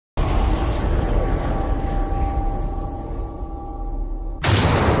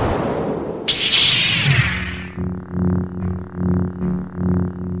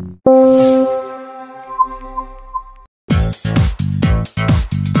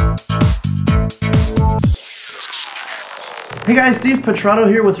Hey guys, Steve Petrato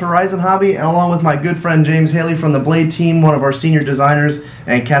here with Horizon Hobby, and along with my good friend James Haley from the Blade team, one of our senior designers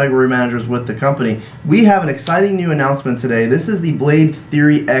and category managers with the company. We have an exciting new announcement today. This is the Blade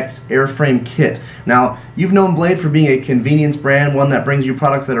Theory X airframe kit. Now, you've known Blade for being a convenience brand, one that brings you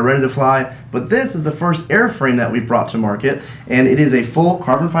products that are ready to fly, but this is the first airframe that we've brought to market, and it is a full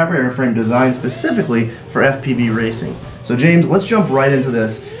carbon fiber airframe designed specifically for FPV racing. So James, let's jump right into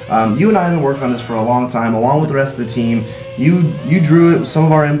this. You and I have been working on this for a long time, along with the rest of the team. You drew it with some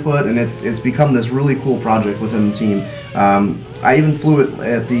of our input, and it's become this really cool project within the team. I even flew it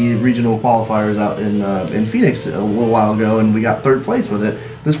at the regional qualifiers out in Phoenix a little while ago, and we got third place with it.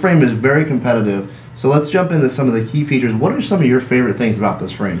 This frame is very competitive. So let's jump into some of the key features. What are some of your favorite things about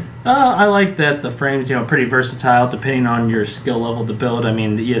this frame? I like that the frame's pretty versatile depending on your skill level to build. I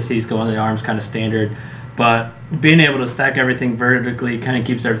mean, the ESC's going to the arms kind of standard, but being able to stack everything vertically kind of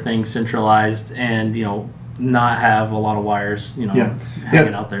keeps everything centralized and not have a lot of wires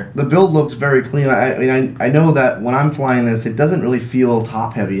hanging out there. The build looks very clean. I know that when I'm flying this, it doesn't really feel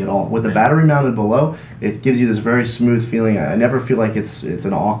top heavy at all. With the battery mounted below, it gives you this very smooth feeling. I never feel like it's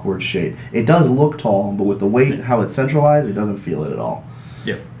an awkward shape. It does look tall, but with the weight, how it's centralized, it doesn't feel it at all.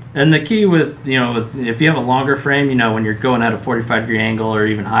 Yep. And the key with if you have a longer frame, when you're going at a 45-degree angle or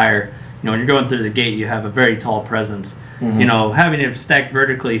even higher, when you're going through the gate, you have a very tall presence. Mm-hmm. Having it stacked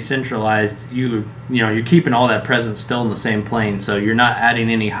vertically centralized, you're keeping all that presence still in the same plane, so you're not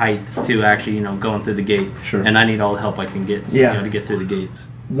adding any height to actually going through the gate. Sure. And I need all the help I can get to get through the gates.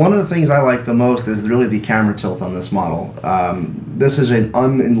 One of the things I like the most is really the camera tilt on this model. This is an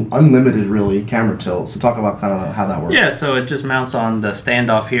unlimited, really, camera tilt. So talk about kind of how that works. Yeah, so it just mounts on the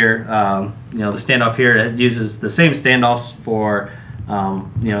standoff here. The standoff here, it uses the same standoffs for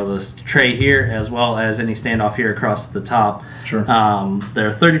the tray here as well as any standoff here across the top. Sure.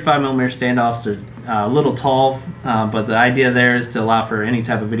 They're 35mm standoffs. They're a little tall, but the idea there is to allow for any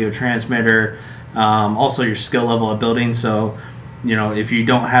type of video transmitter. Also your skill level of building. So if you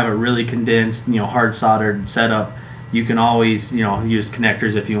don't have a really condensed hard soldered setup, you can always use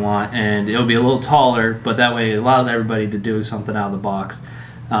connectors if you want, and it'll be a little taller, but that way it allows everybody to do something out of the box.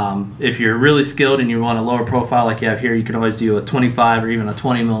 If you're really skilled and you want a lower profile like you have here, you can always do a 25 or even a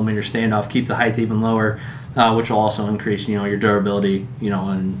 20mm standoff, keep the height even lower, which will also increase your durability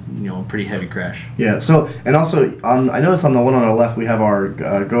and pretty heavy crash. Yeah. So, and also I noticed on the one on the left we have our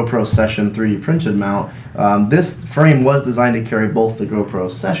GoPro Session 3D printed mount. This frame was designed to carry both the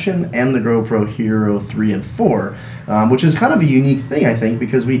GoPro Session and the GoPro Hero 3 and 4, which is kind of a unique thing, I think,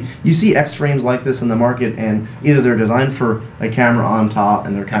 because you see X frames like this in the market, and either they're designed for a camera on top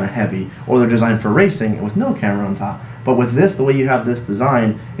and they're kind of heavy, or they're designed for racing with no camera on top. But with this, the way you have this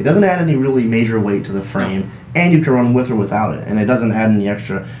design, it doesn't add any really major weight to the frame, and you can run with or without it, and it doesn't add any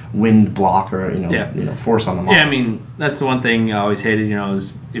extra wind block or force on the model. Yeah, I mean, that's the one thing I always hated,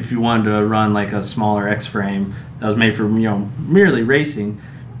 is if you wanted to run like a smaller X frame that was made for merely racing,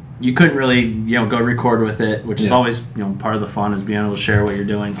 you couldn't really go record with it, which is always part of the fun, is being able to share what you're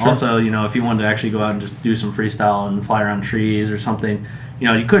doing. Sure. Also, if you wanted to actually go out and just do some freestyle and fly around trees or something,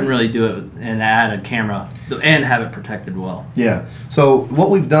 you couldn't really do it and add a camera and have it protected well. Yeah. So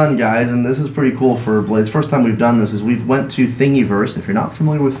what we've done, guys, and this is pretty cool for Blades, first time we've done this, is we've went to Thingiverse. If you're not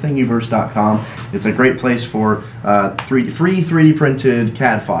familiar with Thingiverse.com, it's a great place for free 3D printed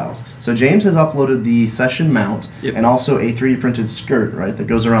CAD files. So James has uploaded the Session mount and also a 3D printed skirt, right, that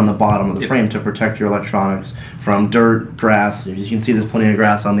goes around the bottom of the frame to protect your electronics from dirt, grass. As you can see, there's plenty of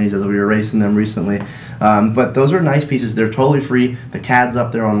grass on these as we were racing them recently. But those are nice pieces. They're totally free. The CAD's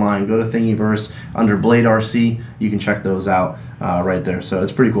up there online. Go to Thingiverse under Blade RC. You can check those out right there. So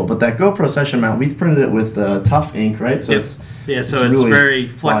it's pretty cool. But that GoPro Session mount, we've printed it with tough ink, right? So it's really very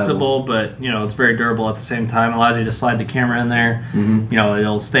flexible, but it's very durable at the same time. It allows you to slide the camera in there. Mm-hmm.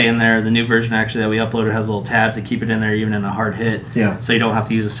 It'll stay in there. The new version actually that we uploaded has little tabs to keep it in there even in a hard hit. Yeah. So you don't have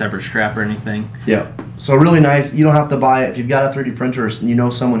to use a separate strap or anything. Yeah. So really nice. You don't have to buy it. If you've got a 3D printer or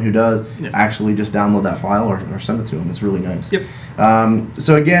someone who does, actually just download that file or send it to them. It's really nice. Yep.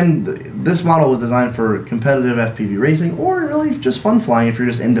 So again, this model was designed for competitive FPV racing or really just fun flying if you're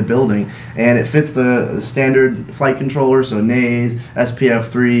just into building, and it fits the standard flight controller, so Naze,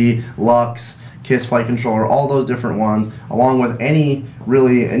 SPF3, Lux, KISS flight controller, all those different ones, along with any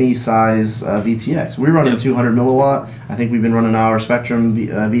size VTX. We run a 200 milliwatt. I think we've been running our Spectrum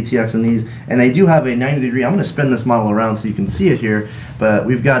VTX in these, and they do have a 90-degree. I'm going to spin this model around so you can see it here, but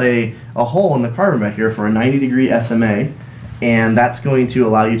we've got a hole in the carbon back here for a 90-degree SMA, and that's going to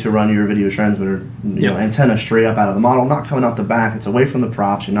allow you to run your video transmitter antenna straight up out of the model, not coming out the back. It's away from the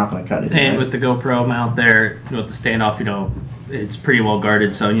props. You're not going to cut anything. And with the GoPro mount there, with the standoff, it's pretty well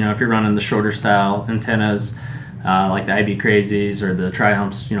guarded. So if you're running the shorter style antennas, like the IB Crazies or the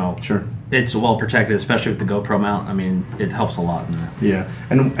Triumphs, you know. Sure. It's well protected, especially with the GoPro mount. I mean, it helps a lot in that. Yeah,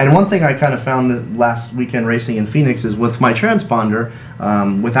 and one thing I kind of found that last weekend racing in Phoenix is with my transponder,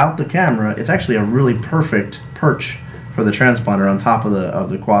 without the camera, it's actually a really perfect perch for the transponder on top of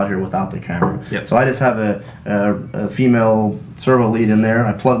the quad here without the camera. Yep. So I just have a female servo lead in there.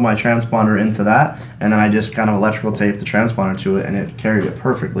 I plug my transponder into that, and then I just kind of electrical tape the transponder to it, and it carried it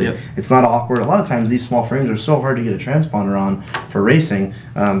perfectly. Yep. It's not awkward. A lot of times these small frames are so hard to get a transponder on for racing.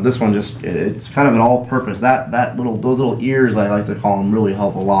 This one just it's kind of an all-purpose. Those little ears, I like to call them, really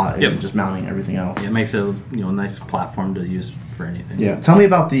help a lot in just mounting everything else. Yeah, it makes it a nice platform to use for anything. Yeah. Tell me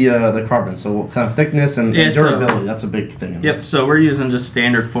about the carbon. So what kind of thickness and durability? That's a big thing in this. So we're using just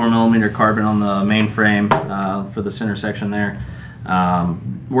standard 4mm carbon on the main frame for the center section there.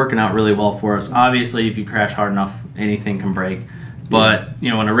 Working out really well for us. Obviously, if you crash hard enough, anything can break. But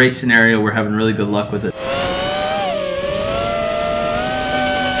in a race scenario, we're having really good luck with it.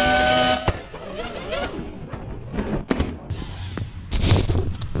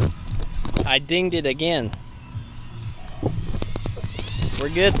 I dinged it again. We're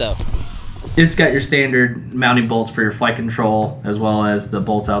good though. It's got your standard mounting bolts for your flight control, as well as the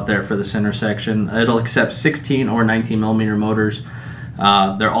bolts out there for the center section. It'll accept 16 or 19mm motors.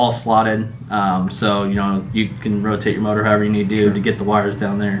 They're all slotted, so you can rotate your motor however you need to get the wires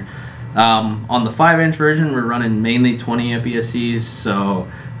down there. On the 5-inch version, we're running mainly 20 amp ESCs, so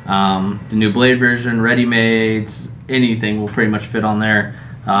the new Blade version, ready-mades, anything will pretty much fit on there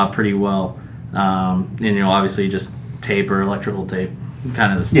pretty well. And obviously just tape or electrical tape.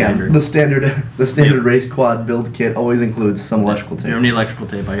 Kind of the standard. Yeah, the standard race quad build kit always includes some electrical tape. If you don't need electrical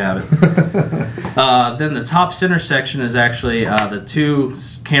tape, I got it. Then the top center section is actually the two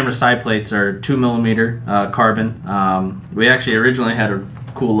camera side plates are 2mm carbon. We actually originally had a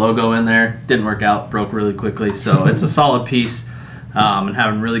cool logo in there. Didn't work out, broke really quickly. So it's a solid piece, and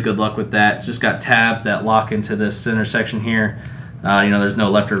having really good luck with that. It's just got tabs that lock into this center section here. There's no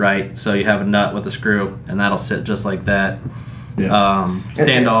left or right, so you have a nut with a screw, and that'll sit just like that. Yeah.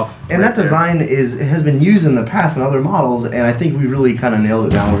 Standoff. And that design has been used in the past in other models, and I think we really kind of nailed it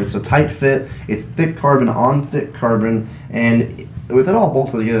down where it's a tight fit, it's thick carbon on thick carbon, and with it all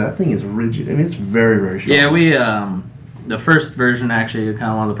bolted together, that thing is rigid. I mean, it's very, very strong. Yeah, we the first version, actually,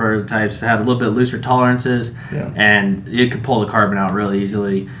 kind of one of the prototypes, had a little bit looser tolerances, and you could pull the carbon out really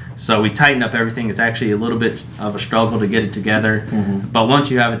easily. So we tightened up everything. It's actually a little bit of a struggle to get it together, but once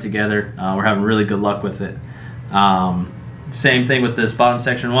you have it together, we're having really good luck with it. Same thing with this bottom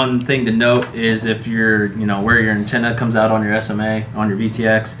section. One thing to note is if you're, where your antenna comes out on your SMA, on your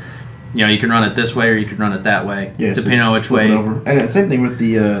VTX, you can run it this way or you can run it that way, depending on which way. And same thing with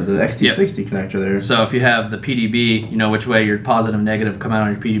the XT60 connector there. So if you have the PDB, which way your positive and negative come out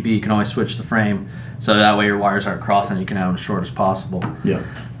on your PDB, you can always switch the frame. So that way your wires aren't crossing, you can have them as short as possible. Yeah.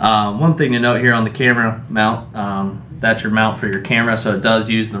 One thing to note here on the camera mount, that's your mount for your camera, so it does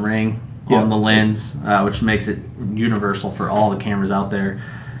use the ring on the lens, which makes it universal for all the cameras out there.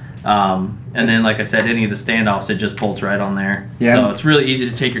 And then, like I said, any of the standoffs, it just bolts right on there. Yeah. So it's really easy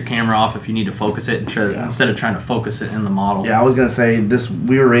to take your camera off if you need to focus it instead of trying to focus it in the model. Yeah, I was gonna say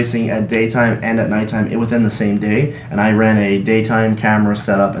we were racing at daytime and at nighttime within the same day, and I ran a daytime camera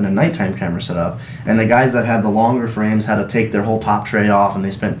setup and a nighttime camera setup. And the guys that had the longer frames had to take their whole top tray off, and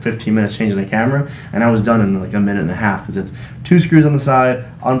they spent 15 minutes changing the camera, and I was done in like a minute and a half because it's 2 screws on the side,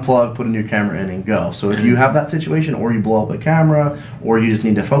 unplug, put a new camera in, and go. So if you have that situation, or you blow up a camera, or you just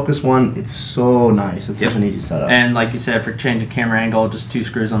need to focus one, it's so nice. It's such an easy setup. And like you said, for changing camera angle, just 2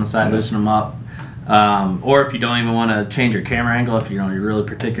 screws on the side, loosen them up. Or if you don't even want to change your camera angle, if you're really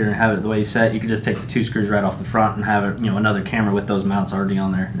particular and have it the way you set, you can just take the 2 screws right off the front and have it, another camera with those mounts already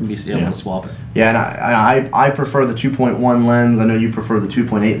on there, and be able to swap it. Yeah, and I prefer the 2.1 lens. I know you prefer the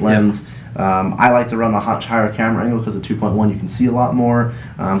 2.8 lens. I like to run a much higher camera angle because the 2.1 you can see a lot more.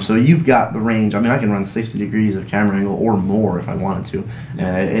 So you've got the range. I mean, I can run 60 degrees of camera angle or more if I wanted to,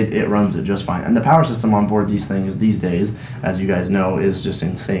 and it runs it just fine. And the power system on board these things these days, as you guys know, is just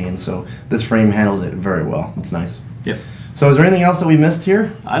insane. So this frame handles it very well. It's nice. Yep. So is there anything else that we missed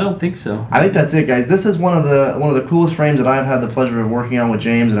here? I don't think so. I think that's it, guys. This is one of the coolest frames that I've had the pleasure of working on with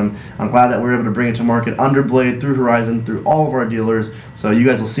James, and I'm glad that we're able to bring it to market under Blade, through Horizon, through all of our dealers. So you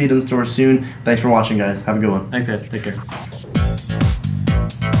guys will see it in store soon. Thanks for watching, guys. Have a good one. Thanks, guys. Take care.